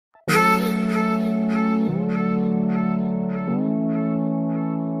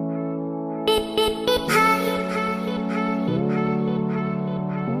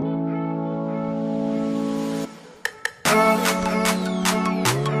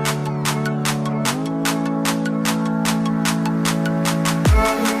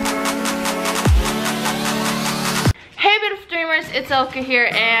it's Elke here,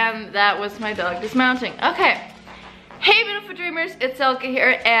 and that was my dog dismounting. Okay. Hey beautiful dreamers, it's Elke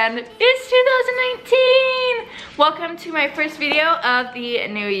here, and it's 2019! Welcome to my first video of the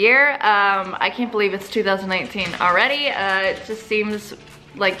new year. I can't believe it's 2019 already. It just seems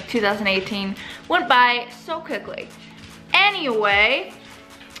like 2018 went by so quickly. Anyway,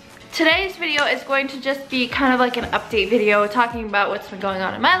 today's video is going to just be kind of like an update video talking about what's been going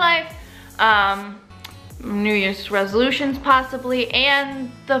on in my life, New Year's resolutions possibly,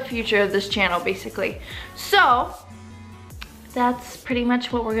 and the future of this channel basically. So that's pretty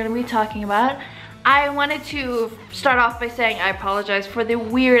much what we're gonna be talking about. I wanted to start off by saying I apologize for the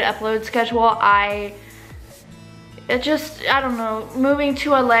weird upload schedule. I don't know, moving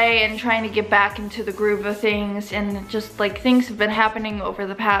to LA and trying to get back into the groove of things, and just like things have been happening over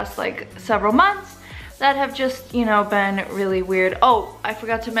the past like several months that have just, you know, been really weird. Oh, I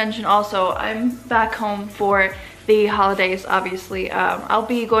forgot to mention also, I'm back home for the holidays, obviously. I'll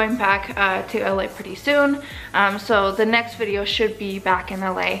be going back to LA pretty soon, so the next video should be back in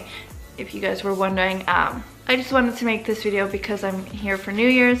LA, if you guys were wondering. I just wanted to make this video because I'm here for New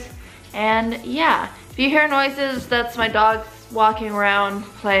Year's, and yeah, if you hear noises, that's my dogs walking around,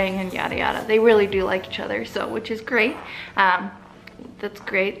 playing, and yada yada. They really do like each other, so, which is great. That's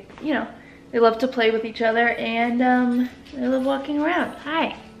great, you know. They love to play with each other, and they love walking around.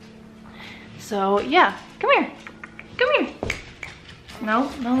 Hi. So yeah, come here. Come here.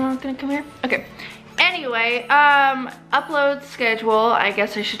 No, not gonna come here. Okay. Anyway, upload schedule. I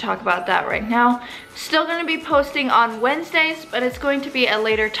guess I should talk about that right now. Still gonna be posting on Wednesdays, but it's going to be a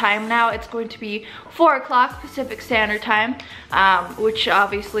later time now. It's going to be 4 o'clock Pacific Standard Time, which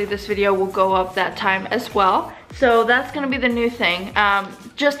obviously this video will go up that time as well. So that's gonna be the new thing.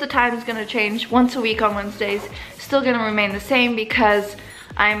 Just the time is gonna change once a week on Wednesdays. Still gonna remain the same because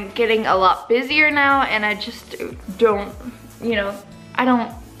I'm getting a lot busier now, and I just don't, you know, I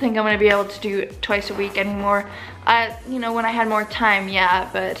don't think I'm gonna be able to do it twice a week anymore. You know, when I had more time, yeah,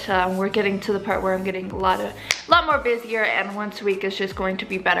 but we're getting to the part where I'm getting a lot more busier, and once a week is just going to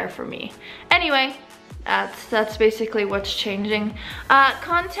be better for me. Anyway, that's basically what's changing.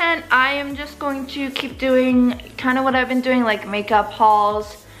 Content, I am just going to keep doing kind of what I've been doing, like makeup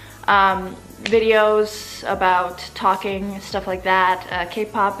hauls, videos about talking, stuff like that.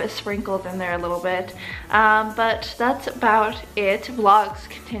 K-pop is sprinkled in there a little bit, but that's about it. Vlogs,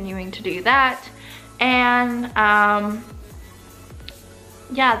 continuing to do that, and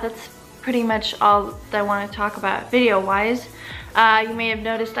yeah, that's pretty much all that I want to talk about video wise. You may have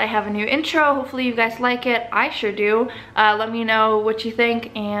noticed I have a new intro. Hopefully you guys like it. I sure do. Let me know what you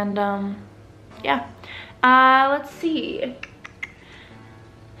think, and yeah, let's see.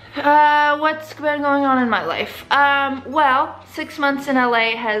 What's been going on in my life? Well, 6 months in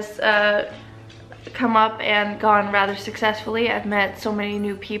LA has come up and gone rather successfully. I've met so many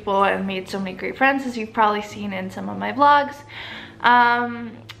new people and made so many great friends, as you've probably seen in some of my vlogs.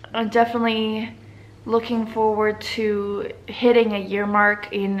 I'm definitely looking forward to hitting a year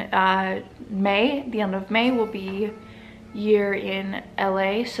mark in May. The end of May will be year in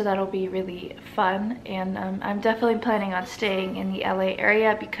LA, so that'll be really fun, and I'm definitely planning on staying in the LA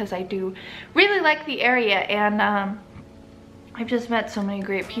area because I do really like the area, and I've just met so many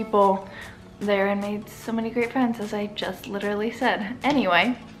great people there and made so many great friends, as I just literally said.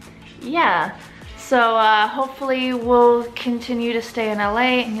 Anyway, yeah, so hopefully we'll continue to stay in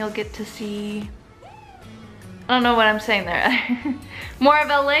LA, and you'll get to see, I don't know what I'm saying there. More of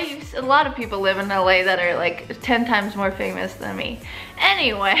LA. A lot of people live in LA that are like 10 times more famous than me.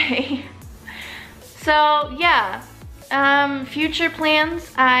 Anyway, so yeah, future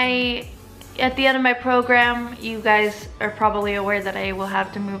plans. At the end of my program, you guys are probably aware that I will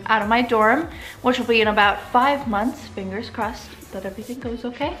have to move out of my dorm, which will be in about 5 months. Fingers crossed that everything goes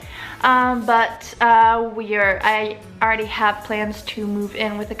okay. But I already have plans to move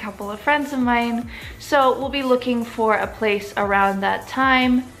in with a couple of friends of mine, so we'll be looking for a place around that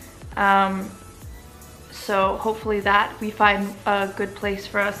time. So hopefully that we find a good place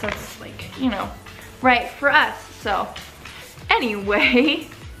for us that's, like, you know, right for us. So anyway,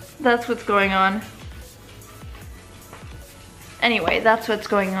 that's what's going on. Anyway, that's what's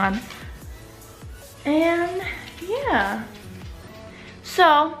going on. And yeah.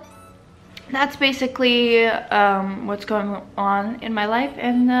 So that's basically what's going on in my life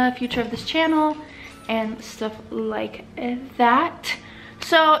and the future of this channel and stuff like that.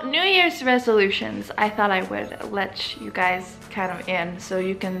 So New Year's resolutions, I thought I would let you guys kind of in so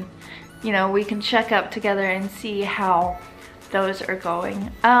you can, you know, we can check up together and see how those are going.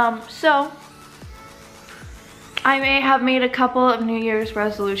 So I may have made a couple of New Year's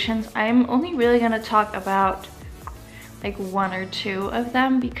resolutions. I'm only really going to talk about like 1 or 2 of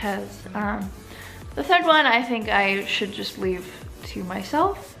them, because the third one I think I should just leave to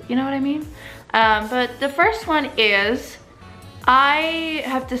myself, you know what I mean? But the first one is, I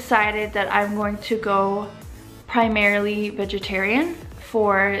have decided that I'm going to go primarily vegetarian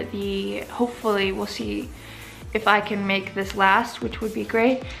for the, hopefully we'll see if I can make this last, which would be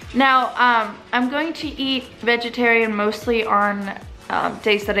great. Now, I'm going to eat vegetarian mostly on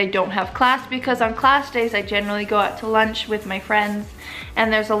days that I don't have class, because on class days I generally go out to lunch with my friends,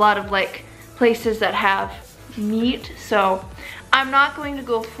 and there's a lot of like places that have meat, so I'm not going to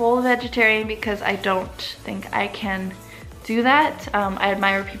go full vegetarian because I don't think I can do that. I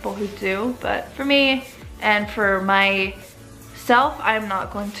admire people who do, but for me and for myself, I'm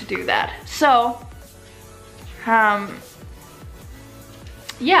not going to do that. So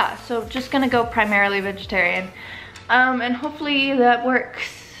yeah, so just gonna go primarily vegetarian, and hopefully that works.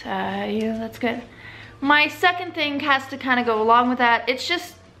 Yeah, that's good. My second thing has to kind of go along with that. It's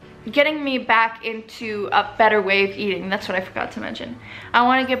just getting me back into a better way of eating. That's what I forgot to mention. I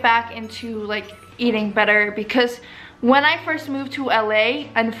want to get back into like eating better, because when I first moved to LA,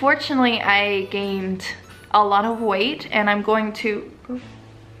 unfortunately I gained a lot of weight, and I'm going to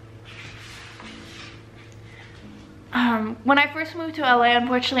when I first moved to LA,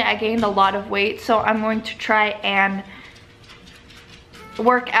 unfortunately I gained a lot of weight, so I'm going to try and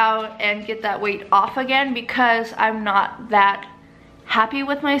work out and get that weight off again, because I'm not that happy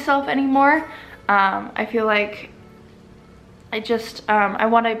with myself anymore. I feel like I just I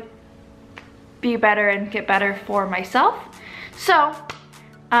want to be better and get better for myself. So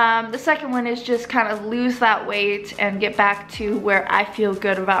the second one is just kind of lose that weight and get back to where I feel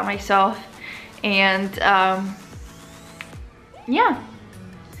good about myself. And yeah,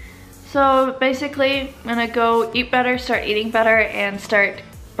 so basically I'm gonna go eat better, start eating better, and start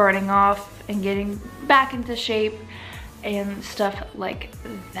burning off and getting back into shape and stuff like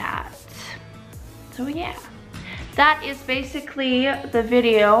that. So yeah, that is basically the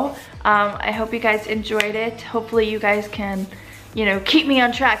video. I hope you guys enjoyed it. Hopefully you guys can, you know, keep me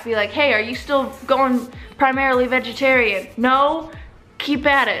on track. Be like, hey, are you still going primarily vegetarian? No? Keep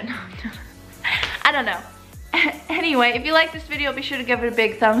at it. I don't know. Anyway, if you like this video, be sure to give it a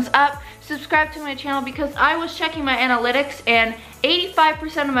big thumbs up. Subscribe to my channel, because I was checking my analytics and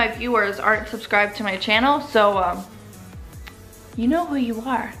 85% of my viewers aren't subscribed to my channel. So, you know who you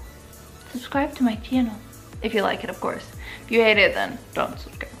are. Subscribe to my channel. If you like it, of course. If you hate it, then don't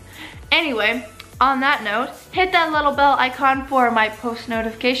subscribe. Anyway, on that note, hit that little bell icon for my post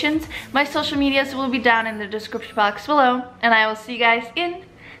notifications. My social medias will be down in the description box below, and I will see you guys in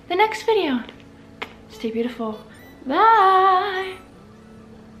the next video. Stay beautiful. Bye.